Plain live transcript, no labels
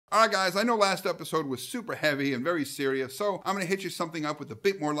Alright guys, I know last episode was super heavy and very serious, so I'm going to hit you something up with a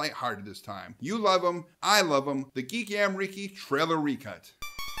bit more lighthearted this time. You love them, I love them, the Geeky Amreeki trailer recut.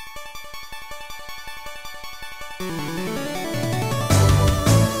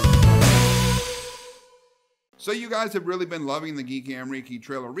 So you guys have really been loving the Geeky Amreeki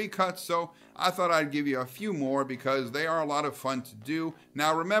trailer recuts, so I thought I'd give you a few more because they are a lot of fun to do.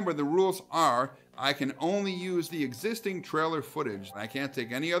 Now remember, the rules are I can only use the existing trailer footage. I can't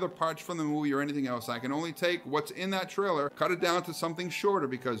take any other parts from the movie or anything else. I can only take what's in that trailer, cut it down to something shorter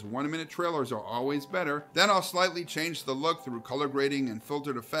because 1-minute trailers are always better. Then I'll slightly change the look through color grading and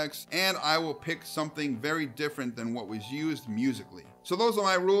filtered effects, and I will pick something very different than what was used musically. So those are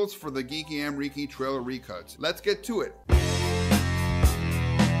my rules for the Geeky Amreeki trailer recuts. Let's get to it.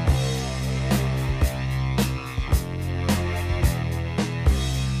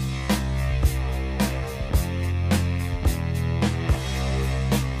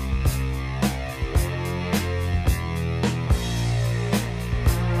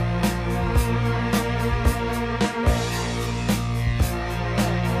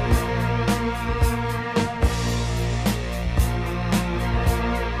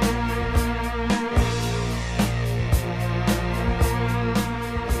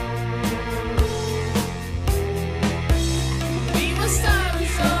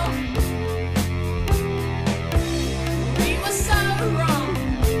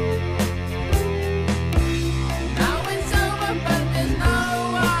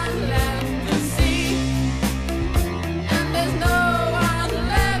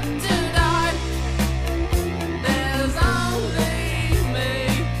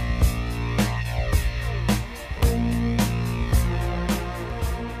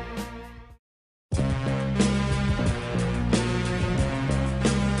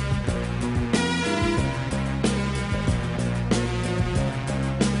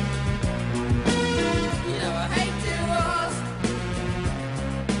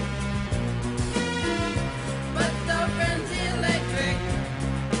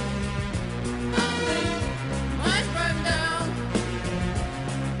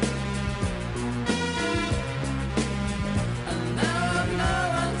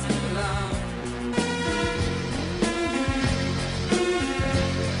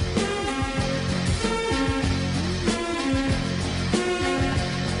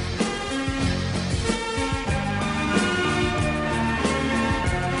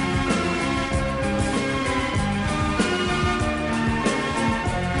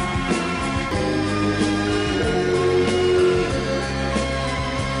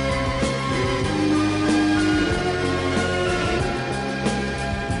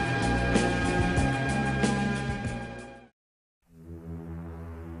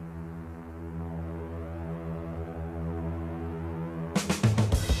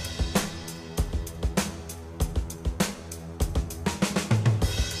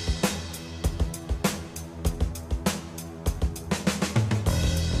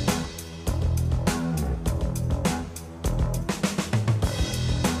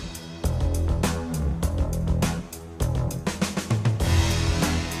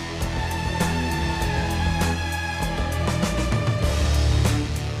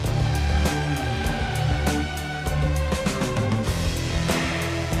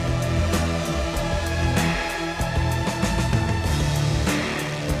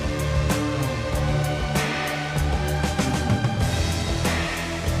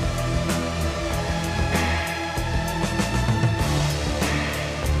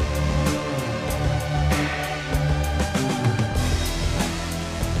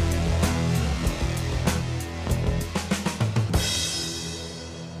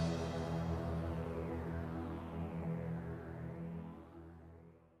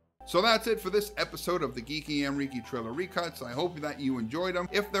 So that's it for this episode of the Geeky Amreeki trailer recuts. I hope that you enjoyed them.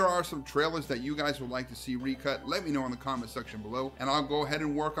 If there are some trailers that you guys would like to see recut, let me know in the comment section below, and I'll go ahead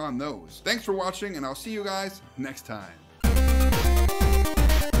and work on those. Thanks for watching, and I'll see you guys next time.